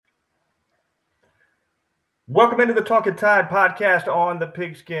Welcome into the Talkin Tide podcast on the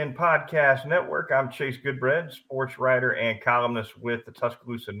Pigskin Podcast Network. I'm Chase Goodbread, sports writer and columnist with the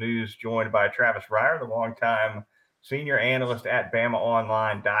Tuscaloosa News, joined by Travis Reier, the longtime senior analyst at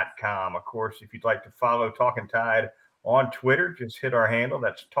BamaOnline.com. Of course, if you'd like to follow Talkin Tide on Twitter, just hit our handle.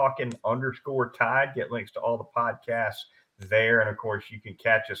 That's Talkin_Tide. Get links to all the podcasts there. And, of course, you can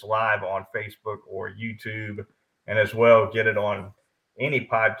catch us live on Facebook or YouTube, and as well get it on any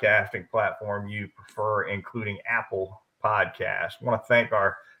podcasting platform you prefer, including Apple Podcasts. I want to thank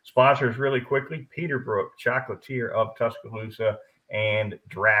our sponsors really quickly, Peterbrook, chocolatier of Tuscaloosa, and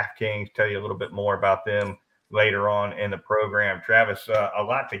DraftKings. Tell you a little bit more about them later on in the program. Travis, a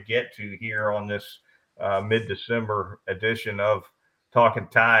lot to get to here on this mid-December edition of Talkin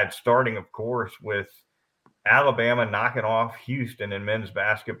Tide, starting, of course, with Alabama knocking off Houston in men's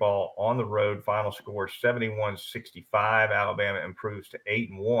basketball on the road. Final score 71-65. Alabama improves to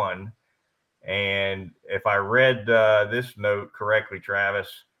 8-1. And if I read this note correctly, Travis,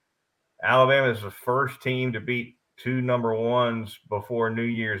 Alabama is the first team to beat two number ones before New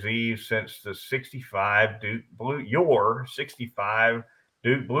Year's Eve since the 65 Duke Blue Blue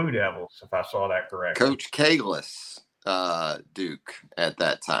Devils, if I saw that correctly. Coach Kalis Duke at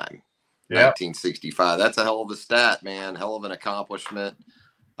that time. Yep. 1965. That's a hell of a stat, man. Hell of an accomplishment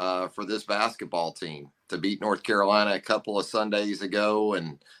for this basketball team to beat North Carolina a couple of Sundays ago,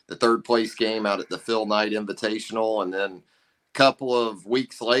 and the third place game out at the Phil Knight Invitational, and then a couple of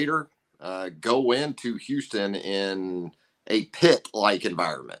weeks later go into Houston in a pit-like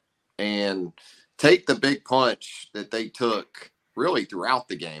environment and take the big punch that they took really throughout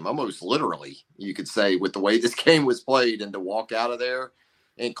the game, almost literally, you could say, with the way this game was played, and to walk out of there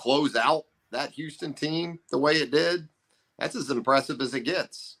and close out that Houston team the way it did, that's as impressive as it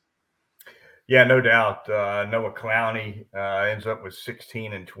gets. Yeah, no doubt. Noah Clowney ends up with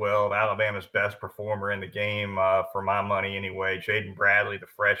 16 and 12, Alabama's best performer in the game, for my money anyway. Jaden Bradley, the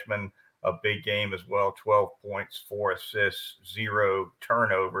freshman, a big game as well, 12 points, 4 assists, 0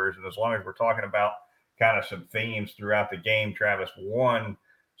 turnovers. And as long as we're talking about kind of some themes throughout the game, Travis, one,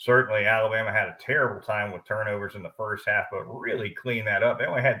 certainly Alabama had a terrible time with turnovers in the first half, but really cleaned that up. They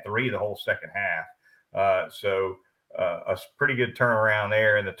only had 3 the whole second half. So a pretty good turnaround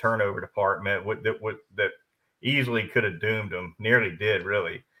there in the turnover department that easily could have doomed them, nearly did,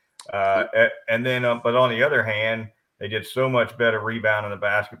 really. And then, but on the other hand, they did so much better rebounding the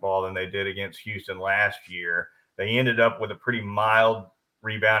basketball than they did against Houston last year. They ended up with a pretty mild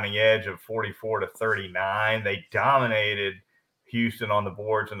rebounding edge of 44-39. They dominated Houston on the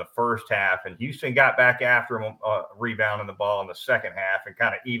boards in the first half, and Houston got back after them, rebounding the ball in the second half and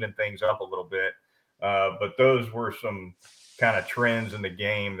kind of evened things up a little bit. But those were some kind of trends in the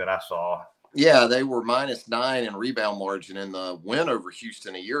game that I saw. Yeah, they were -9 in rebound margin in the win over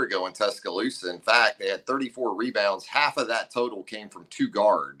Houston a year ago in Tuscaloosa. In fact, they had 34 rebounds. Half of that total came from 2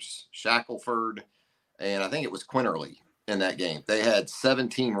 guards, Shackelford, and I think it was Quinterly in that game. They had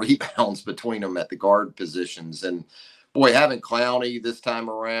 17 rebounds between them at the guard positions. And boy, having Clowney this time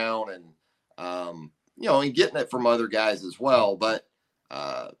around and, and getting it from other guys as well. But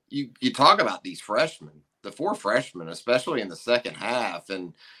you talk about these freshmen, the 4 freshmen, especially in the second half.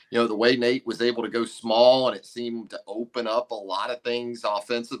 And, the way Nate was able to go small, and it seemed to open up a lot of things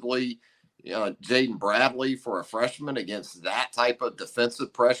offensively. Jaden Bradley, for a freshman against that type of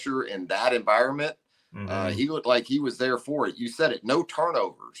defensive pressure in that environment, he looked like he was there for it. You said it, no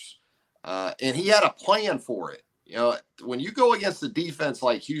turnovers. And he had a plan for it. When you go against a defense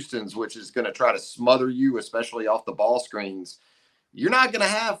like Houston's, which is going to try to smother you, especially off the ball screens, you're not going to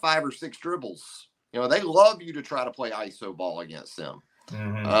have 5 or 6 dribbles. They love you to try to play ISO ball against them.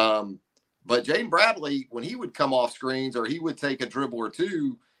 But Jaden Bradley, when he would come off screens or he would take a dribble or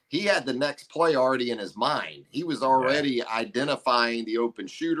two, he had the next play already in his mind. He was already identifying the open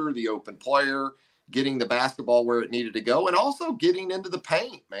shooter, the open player, getting the basketball where it needed to go, and also getting into the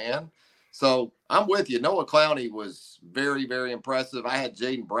paint, man. So I'm with you. Noah Clowney was very, very impressive. I had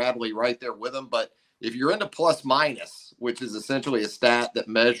Jaden Bradley right there with him. But if you're into plus minus, which is essentially a stat that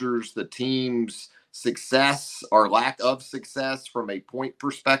measures the team's success or lack of success from a point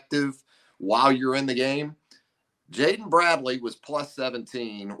perspective while you're in the game, Jaden Bradley was plus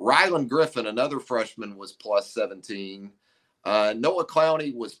 17. Ryland Griffin, another freshman, was plus 17. Noah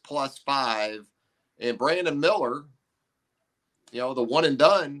Clowney was plus 5. And Brandon Miller, the one and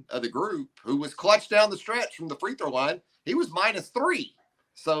done of the group, who was clutch down the stretch from the free throw line, he was minus 3.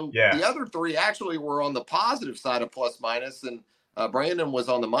 So the other 3 actually were on the positive side of plus minus, and Brandon was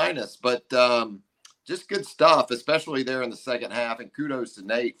on the minus. But just good stuff, especially there in the second half. And kudos to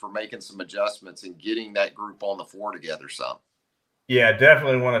Nate for making some adjustments and getting that group on the floor together some. Yeah,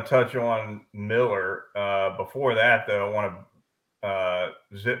 definitely want to touch on Miller. Before that, though, I want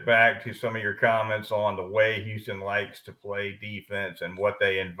to zip back to some of your comments on the way Houston likes to play defense and what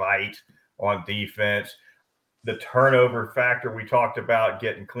they invite on defense. The turnover factor we talked about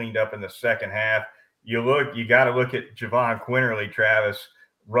getting cleaned up in the second half. You got to look at Javon Quinterly, Travis.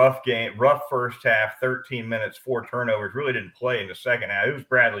 Rough game, rough first half, 13 minutes, 4 turnovers. Really didn't play in the second half. It was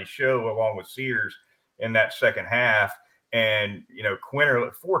Bradley Show along with Sears in that second half. And,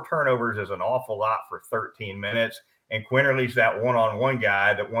 Quinterly, 4 turnovers is an awful lot for 13 minutes. And Quinterly's that one-on-one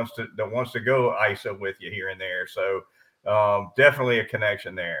guy that wants to go ISO with you here and there. So definitely a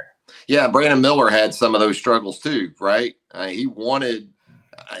connection there. Yeah, Brandon Miller had some of those struggles too, right?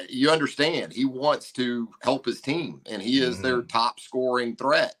 You understand, he wants to help his team, and he is their top scoring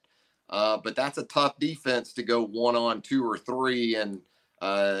threat. But that's a tough defense to go 1-on 2 or 3. And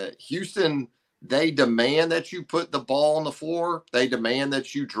Houston, they demand that you put the ball on the floor. They demand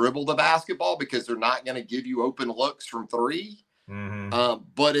that you dribble the basketball because they're not going to give you open looks from 3.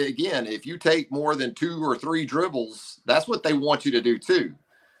 But again, if you take more than 2 or 3 dribbles, that's what they want you to do too.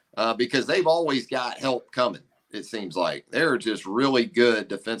 Because they've always got help coming. It seems like they're just really good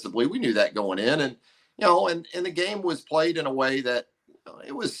defensively. We knew that going in, and and the game was played in a way that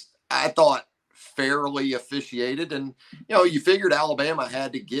it was, I thought, fairly officiated. And you figured Alabama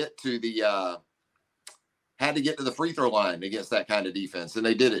had to get to the free throw line against that kind of defense, and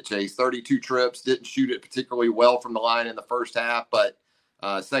they did it. Chase, 32 trips, didn't shoot it particularly well from the line in the first half, but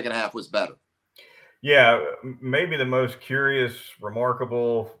second half was better. Yeah, maybe the most curious,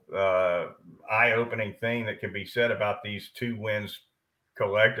 remarkable, eye-opening thing that can be said about these 2 wins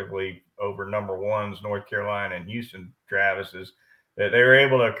collectively over number ones, North Carolina and Houston, Travis, is that they were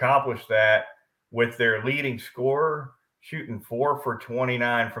able to accomplish that with their leading scorer shooting 4 for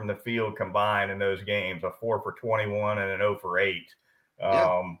 29 from the field combined in those games, a 4 for 21 and an 0 for 8.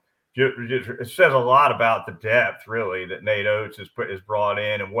 Yeah. It says a lot about the depth, really, that Nate Oates has brought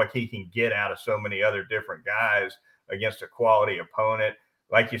in and what he can get out of so many other different guys against a quality opponent.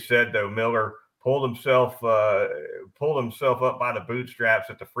 Like you said, though, Miller pulled himself up by the bootstraps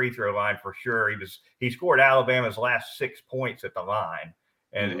at the free throw line for sure. He scored Alabama's last 6 points at the line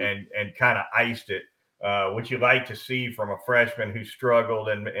and kind of iced it, which you like to see from a freshman who struggled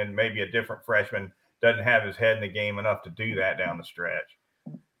and maybe a different freshman doesn't have his head in the game enough to do that down the stretch.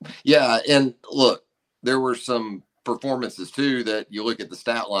 Yeah, and look, there were some performances too that you look at the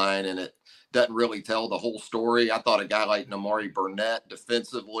stat line and it doesn't really tell the whole story. I thought a guy like Namari Burnett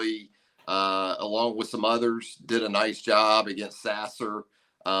defensively, along with some others, did a nice job against Sasser.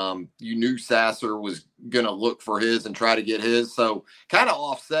 You knew Sasser was going to look for his and try to get his. So kind of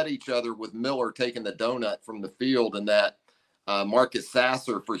offset each other with Miller taking the donut from the field, and that Marcus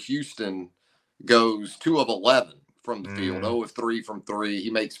Sasser for Houston goes 2 of 11 from the field, 0 of 3 from 3.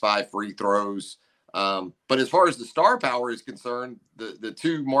 He makes 5 free throws. But as far as the star power is concerned, the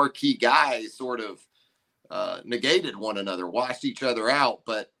 2 marquee guys sort of negated one another, washed each other out.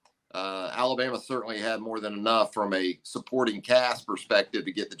 But Alabama certainly had more than enough from a supporting cast perspective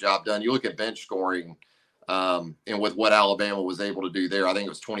to get the job done. You look at bench scoring, and with what Alabama was able to do there, I think it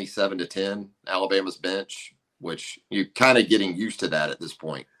was 27-10, Alabama's bench, which you're kind of getting used to that at this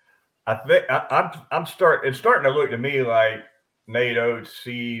point. I think it's starting to look to me like Nate Oates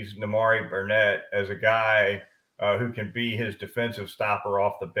sees Namari Burnett as a guy who can be his defensive stopper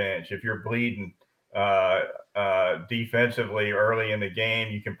off the bench. If you're bleeding defensively early in the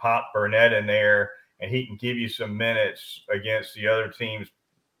game, you can pop Burnett in there and he can give you some minutes against the other team's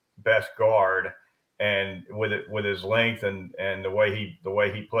best guard. And with his length and the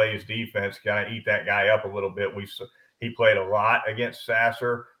way he plays defense, kind of eat that guy up a little bit. He played a lot against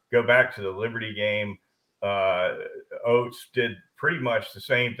Sasser. Go back to the Liberty game. Oates did pretty much the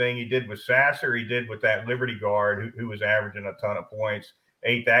same thing he did with Sasser. He did with that Liberty guard who was averaging a ton of points,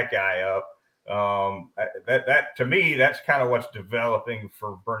 ate that guy up. That to me, that's kind of what's developing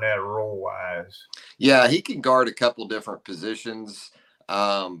for Burnett role wise. Yeah, he can guard a couple different positions.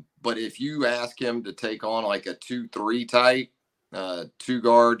 But if you ask him to take on like a 2-3 type, 2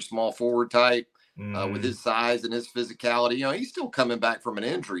 guard, small forward type, with his size and his physicality, he's still coming back from an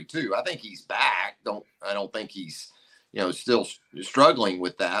injury too. I think he's back. I don't think he's, still struggling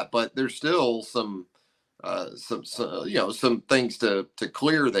with that, but there's still some things to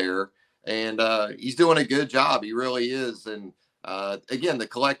clear there. And he's doing a good job. He really is. And again, the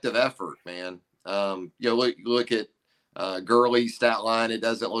collective effort, man. Look at Gurley's stat line. It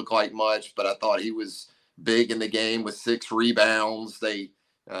doesn't look like much, but I thought he was big in the game with 6 rebounds. They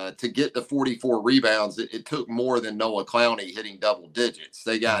to get the 44 rebounds, it took more than Noah Clowney hitting double digits.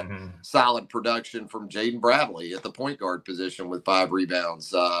 They got solid production from Jaden Bradley at the point guard position with 5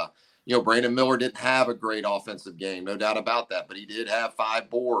 rebounds. Brandon Miller didn't have a great offensive game, no doubt about that, but he did have 5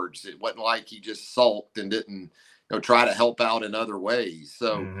 boards. It wasn't like he just sulked and didn't try to help out in other ways.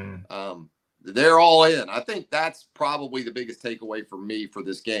 So they're all in. I think that's probably the biggest takeaway for me for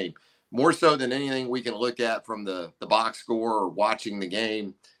this game. More so than anything we can look at from the box score or watching the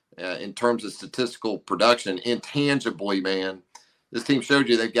game in terms of statistical production, intangibly, man, this team showed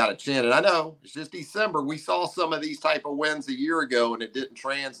you they've got a chin. And I know it's just December. We saw some of these type of wins a year ago, and it didn't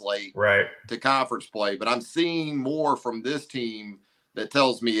translate to conference play. But I'm seeing more from this team that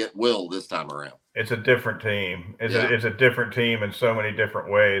tells me it will this time around. It's a different team. It's a different team in so many different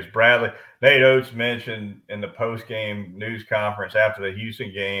ways. Nate Oates mentioned in the post-game news conference after the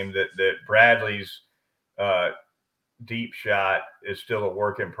Houston game that Bradley's deep shot is still a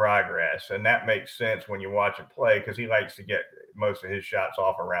work in progress. And that makes sense when you watch him play because he likes to get most of his shots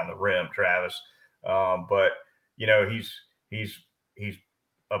off around the rim, Travis. But he's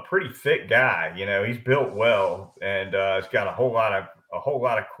a pretty thick guy. He's built well, and he's got a whole lot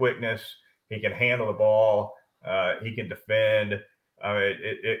of quickness. He can handle the ball. He can defend.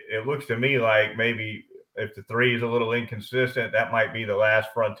 It looks to me like maybe if the 3 is a little inconsistent, that might be the last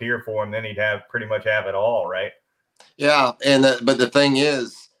frontier for him. Then he'd pretty much have it all, right? Yeah, but the thing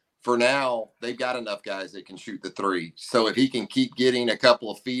is, for now, they've got enough guys that can shoot the 3. So if he can keep getting a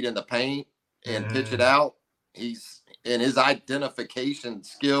couple of feet in the paint and pitch it out, his identification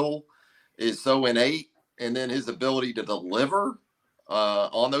skill is so innate, and then his ability to deliver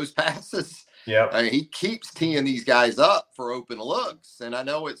on those passes. Yeah, he keeps teeing these guys up for open looks, and I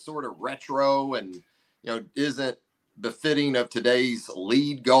know it's sort of retro and isn't befitting of today's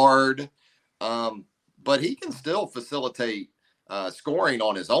lead guard, but he can still facilitate scoring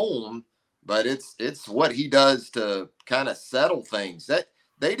on his own. But it's what he does to kind of settle things. That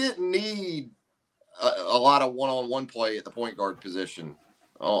they didn't need a lot of one-on-one play at the point guard position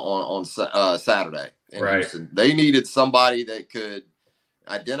on Saturday in Houston. They needed somebody that could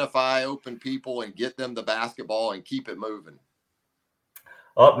identify open people and get them the basketball and keep it moving.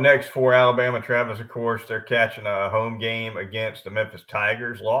 Up next for Alabama, Travis, of course, they're catching a home game against the Memphis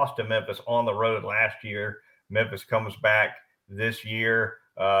Tigers. Lost to Memphis on the road last year. Memphis comes back this year.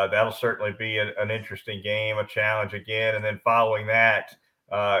 That'll certainly be an interesting game, a challenge again. And then following that,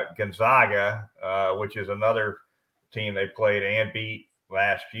 Gonzaga, which is another team they played and beat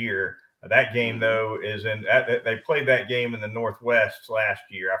last year. That game, though, they played that game in the Northwest last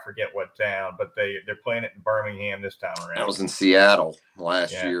year. I forget what town, but they're playing it in Birmingham this time around. That was in Seattle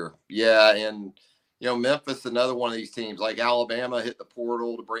last year. Yeah, and Memphis, another one of these teams, like Alabama hit the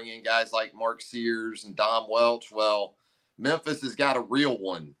portal to bring in guys like Mark Sears and Dom Welch. Well, Memphis has got a real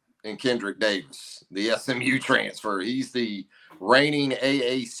one in Kendrick Davis, the SMU transfer. He's the reigning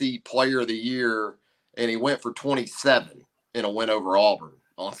AAC Player of the Year, and he went for 27 in a win over Auburn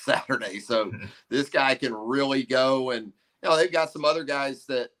on Saturday. So this guy can really go, and they've got some other guys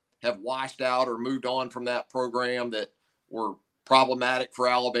that have washed out or moved on from that program that were problematic for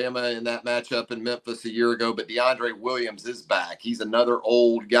Alabama in that matchup in Memphis a year ago. But DeAndre Williams is back. He's another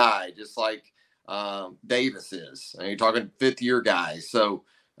old guy, just like Davis is. And you're talking 5th-year guys. So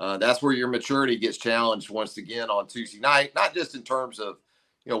that's where your maturity gets challenged once again on Tuesday night, not just in terms of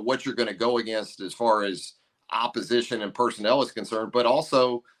what you're going to go against as far as opposition and personnel is concerned, but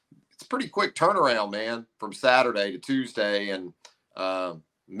also it's a pretty quick turnaround, man, from Saturday to Tuesday. And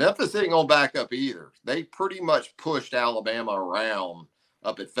Memphis ain't gonna back up either. They pretty much pushed Alabama around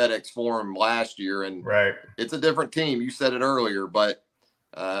up at FedEx Forum last year, and it's a different team. You said it earlier, but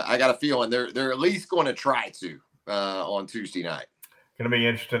I got a feeling they're at least going to try to on Tuesday night. Going to be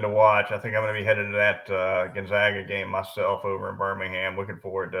interesting to watch. I think I'm going to be headed to that Gonzaga game myself over in Birmingham. Looking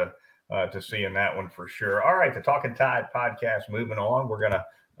forward to seeing that one for sure. All right, the Talkin Tide podcast moving on. We're going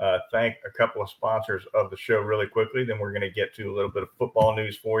to thank a couple of sponsors of the show really quickly. Then we're going to get to a little bit of football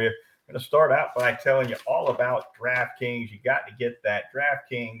news for you. I'm going to start out by telling you all about DraftKings. You got to get that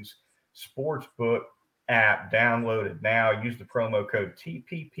DraftKings Sportsbook app downloaded now. Use the promo code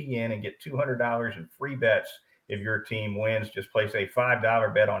TPPN and get $200 in free bets if your team wins. Just place a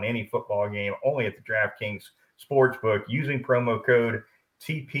 $5 bet on any football game only at the DraftKings Sportsbook using promo code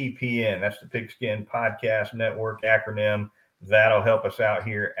TPPN. That's the Pigskin Podcast Network acronym. That'll help us out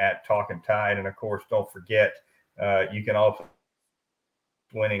here at Talkin Tide. And, of course, don't forget, you can also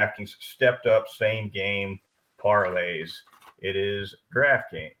winning DraftKings stepped up same game parlays. It is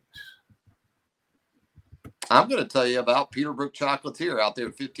DraftKings. I'm going to tell you about Peterbrook Chocolatier out there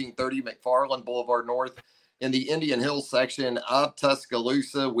at 1530 McFarland Boulevard North in the Indian Hills section of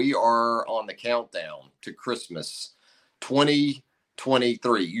Tuscaloosa, we are on the countdown to Christmas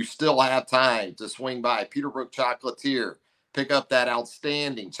 2023. You still have time to swing by Peterbrook Chocolatier, pick up that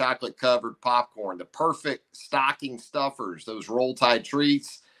outstanding chocolate-covered popcorn, the perfect stocking stuffers, those Roll Tide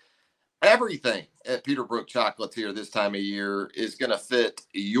treats. Everything at Peterbrook Chocolatier this time of year is going to fit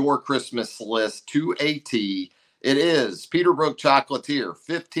your Christmas list to a T. It is Peterbrook Chocolatier,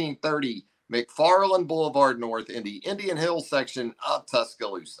 1530 McFarland Boulevard North in the Indian Hills section of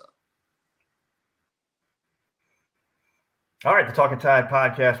Tuscaloosa. All right, the Talkin Tide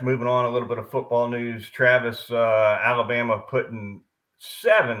podcast, moving on, a little bit of football news. Travis, Alabama putting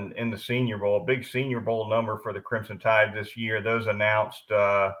 7 in the Senior Bowl, big Senior Bowl number for the Crimson Tide this year. Those announced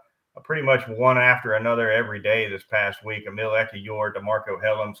pretty much one after another every day this past week. Emil Ekiyor, DeMarco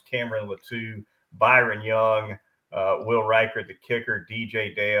Helms, Cameron Latou, Byron Young, Will Reichert, the kicker,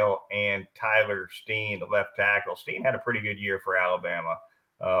 DJ Dale, and Tyler Steen, the left tackle. Steen had a pretty good year for Alabama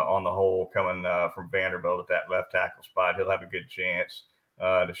on the whole, coming from Vanderbilt at that left tackle spot. He'll have a good chance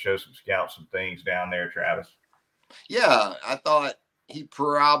to show some scouts some things down there, Travis. Yeah, I thought he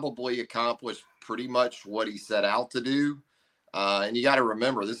probably accomplished pretty much what he set out to do. And you got to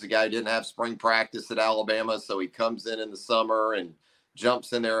remember, this is a guy who didn't have spring practice at Alabama, so he comes in the summer and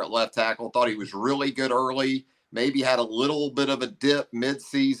jumps in there at left tackle. Thought he was really good early. Maybe had a little bit of a dip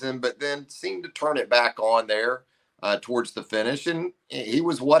mid-season, but then seemed to turn it back on there towards the finish. And he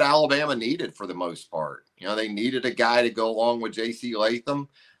was what Alabama needed for the most part. You know, they needed a guy to go along with J.C. Latham.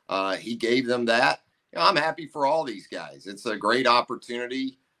 He gave them that. You know, I'm happy for all these guys. It's a great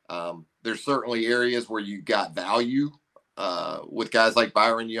opportunity. There's certainly areas where you got value with guys like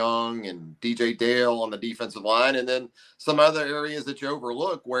Byron Young and DJ Dale on the defensive line, and then some other areas that you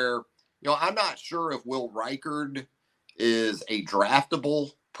overlook where, you know, I'm not sure if Will Reichert is a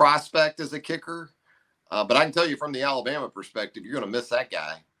draftable prospect as a kicker, but I can tell you from the Alabama perspective, you're going to miss that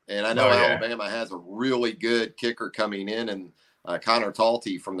guy. And I know Alabama has a really good kicker coming in, and Connor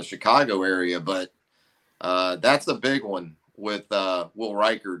Talty from the Chicago area, but that's a big one with Will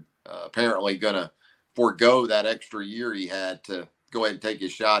Reichert apparently going to forego that extra year he had to go ahead and take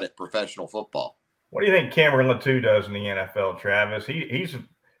his shot at professional football. What do you think Cameron Latou does in the NFL, Travis? He's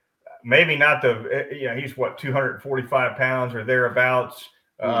maybe not he's what, 245 pounds or thereabouts.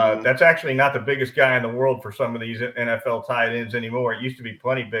 That's actually not the biggest guy in the world for some of these NFL tight ends anymore. It used to be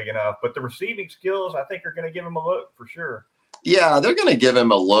plenty big enough, but the receiving skills, I think, are going to give him a look for sure. Yeah, they're going to give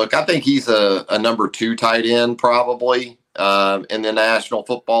him a look. I think he's a number 2 tight end probably in the National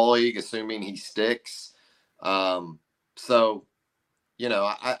Football League, assuming he sticks. So, you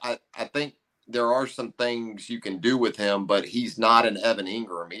know, I think there are some things you can do with him, but he's not an Evan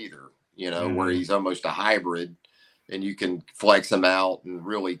Ingram either, you know, where he's almost a hybrid and you can flex him out and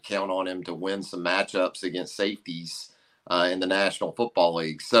really count on him to win some matchups against safeties in the National Football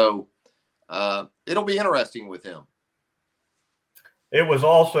League. So it'll be interesting with him. It was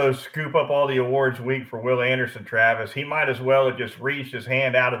also scoop up all the awards week for Will Anderson, Travis. He might as well have just reached his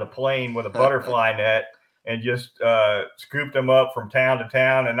hand out of the plane with a butterfly net and just scooped them up from town to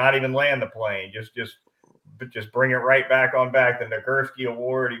town and not even land the plane. Just bring it right back on back. The Nagurski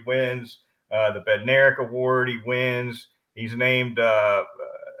Award, he wins. The Bednarik Award, he wins. He's named, I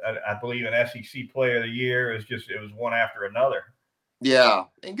believe, an SEC Player of the Year. It was one after another. Yeah,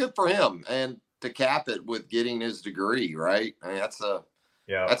 and good for him. And to cap it with getting his degree, right? I mean, that's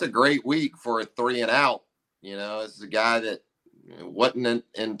a great week for a 3 and out. You know, it's a guy that wasn't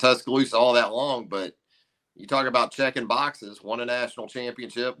in Tuscaloosa all that long, but you talk about checking boxes, won a national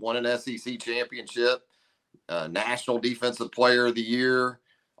championship, won an SEC championship, National Defensive Player of the Year,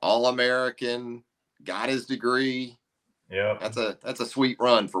 All-American, got his degree. Yeah, that's a sweet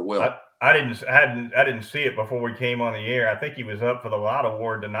run for Will. I didn't see it before we came on the air. I think he was up for the Lott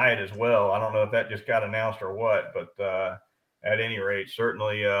Award tonight as well. I don't know if that just got announced or what, but at any rate,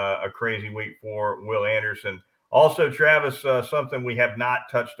 certainly a crazy week for Will Anderson. Also, Travis, something we have not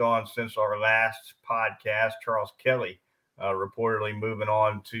touched on since our last podcast, Charles Kelly reportedly moving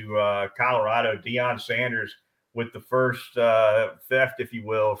on to Colorado. Deion Sanders with the first theft, if you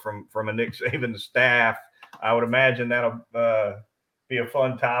will, from a Nick Saban staff. I would imagine that'll be a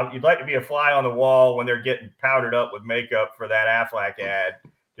fun time. You'd like to be a fly on the wall when they're getting powdered up with makeup for that Aflac ad,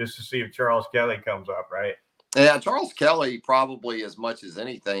 just to see if Charles Kelly comes up, right? Yeah, Charles Kelly probably as much as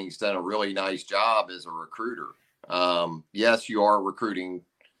anything has done a really nice job as a recruiter. Yes, you are recruiting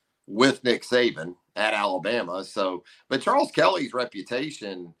with Nick Saban at Alabama. But Charles Kelly's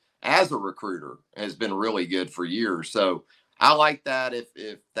reputation as a recruiter has been really good for years. So I like that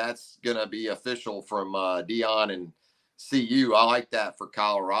if that's going to be official from Deion and CU. I like that for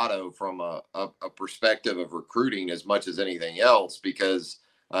Colorado from a perspective of recruiting as much as anything else, because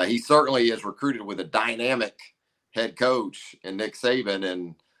he certainly is recruited with a dynamic head coach in Nick Saban,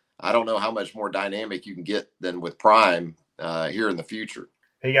 and I don't know how much more dynamic you can get than with Prime here in the future.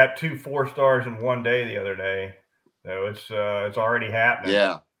 He got 2 4-stars in one day the other day, so it's already happening.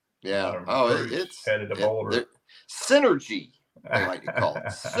 Yeah. It's headed to Boulder. Synergy, they like to call it.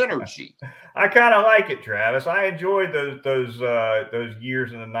 Synergy. I kind of like it, Travis. I enjoyed those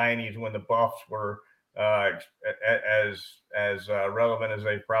years in the '90s when the Buffs were as relevant as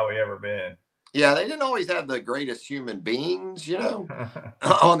they've probably ever been. Yeah, they didn't always have the greatest human beings,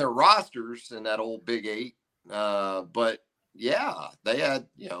 on their rosters in that old Big Eight. But yeah, they had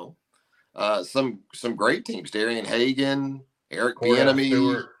some great teams. Darian Hagan, Eric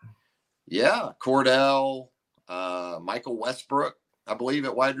Bieniemy, Cordell, Michael Westbrook, I believe,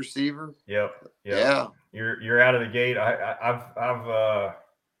 at wide receiver. Yep. Yeah. You're out of the gate. I've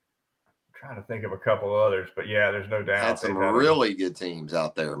trying to think of a couple others, but yeah, there's no doubt. Had some really good teams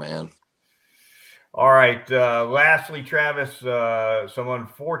out there, man. All right. Lastly, Travis, some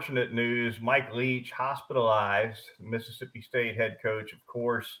unfortunate news. Mike Leach hospitalized, Mississippi State head coach, of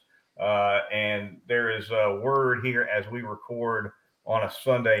course. And there is a word here as we record on a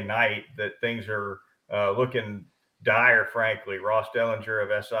Sunday night that things are looking dire, frankly. Ross Dellinger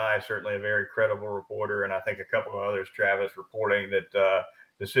of SI, certainly a very credible reporter, and I think a couple of others, Travis, reporting that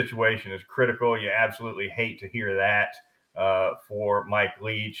the situation is critical. You absolutely hate to hear that for Mike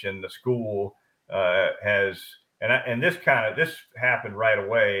Leach, and the school this happened right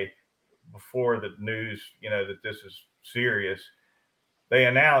away before the news, that this is serious. They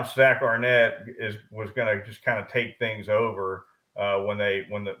announced Zach Arnett was going to just kind of take things over when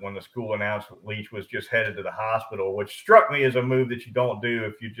the school announced Leach was just headed to the hospital, which struck me as a move that you don't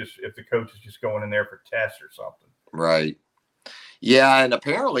do if the coach is just going in there for tests or something. Right. Yeah, and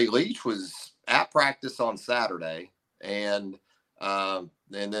apparently Leach was at practice on Saturday, and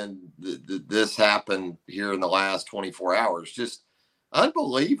then this happened here in the last 24 hours. Just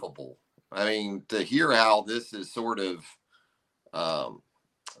unbelievable. I mean, to hear how this is sort of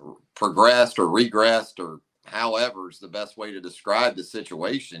progressed or regressed, or however is the best way to describe the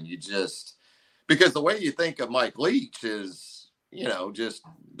situation. Because the way you think of Mike Leach is, just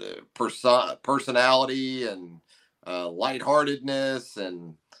the personality and lightheartedness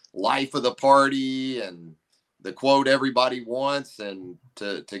and life of the party and the quote everybody wants, and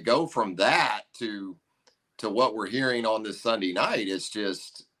to go from that to what we're hearing on this Sunday night,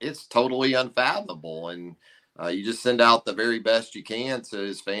 it's totally unfathomable. And you just send out the very best you can to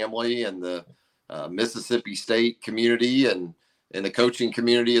his family and the Mississippi State community and the coaching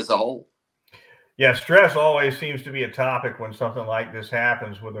community as a whole. Yeah, stress always seems to be a topic when something like this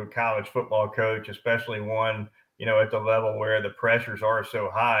happens with a college football coach, especially one at the level where the pressures are so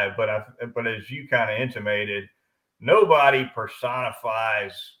high. But as you kind of intimated, nobody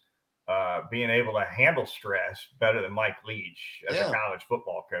personifies being able to handle stress better than Mike Leach as a college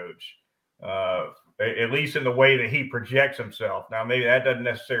football coach, at least in the way that he projects himself. Now, maybe that doesn't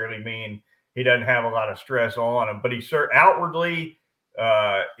necessarily mean he doesn't have a lot of stress on him, but outwardly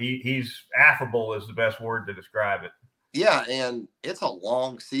he's affable is the best word to describe it. Yeah, and it's a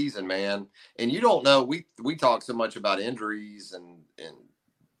long season, man. And you don't know, we talk so much about injuries and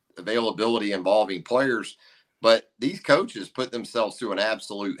availability involving players, but these coaches put themselves through an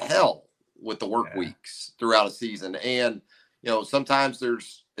absolute hell with the work weeks throughout a season. And, sometimes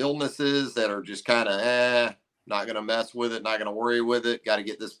there's illnesses that are just kind of, not going to mess with it, not going to worry with it. Got to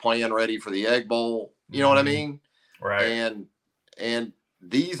get this plan ready for the Egg Bowl. You know what I mean? Right. And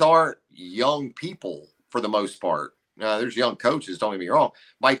these aren't young people for the most part. There's young coaches, don't get me wrong.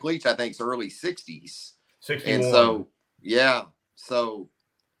 Mike Leach, I think, is early 60s. 61. And so,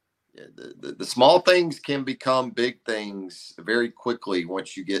 the small things can become big things very quickly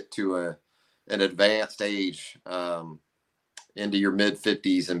once you get to an advanced age, into your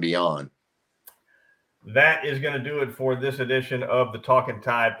mid-50s and beyond. That is going to do it for this edition of the Talkin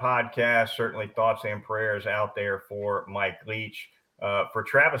Tide podcast. Certainly thoughts and prayers out there for Mike Leach. For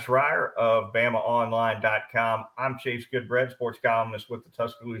Travis Reier of BamaOnline.com, I'm Chase Goodbread, sports columnist with the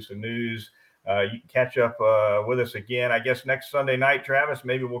Tuscaloosa News. You can catch up with us again, I guess, next Sunday night, Travis.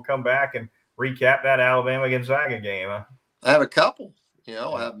 Maybe we'll come back and recap that Alabama-Gonzaga game. Huh? I have a couple.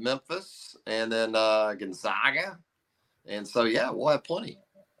 I have Memphis and then Gonzaga. And so, we'll have plenty.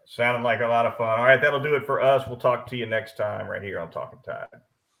 Sounding like a lot of fun. All right, that'll do it for us. We'll talk to you next time right here on Talkin Tide.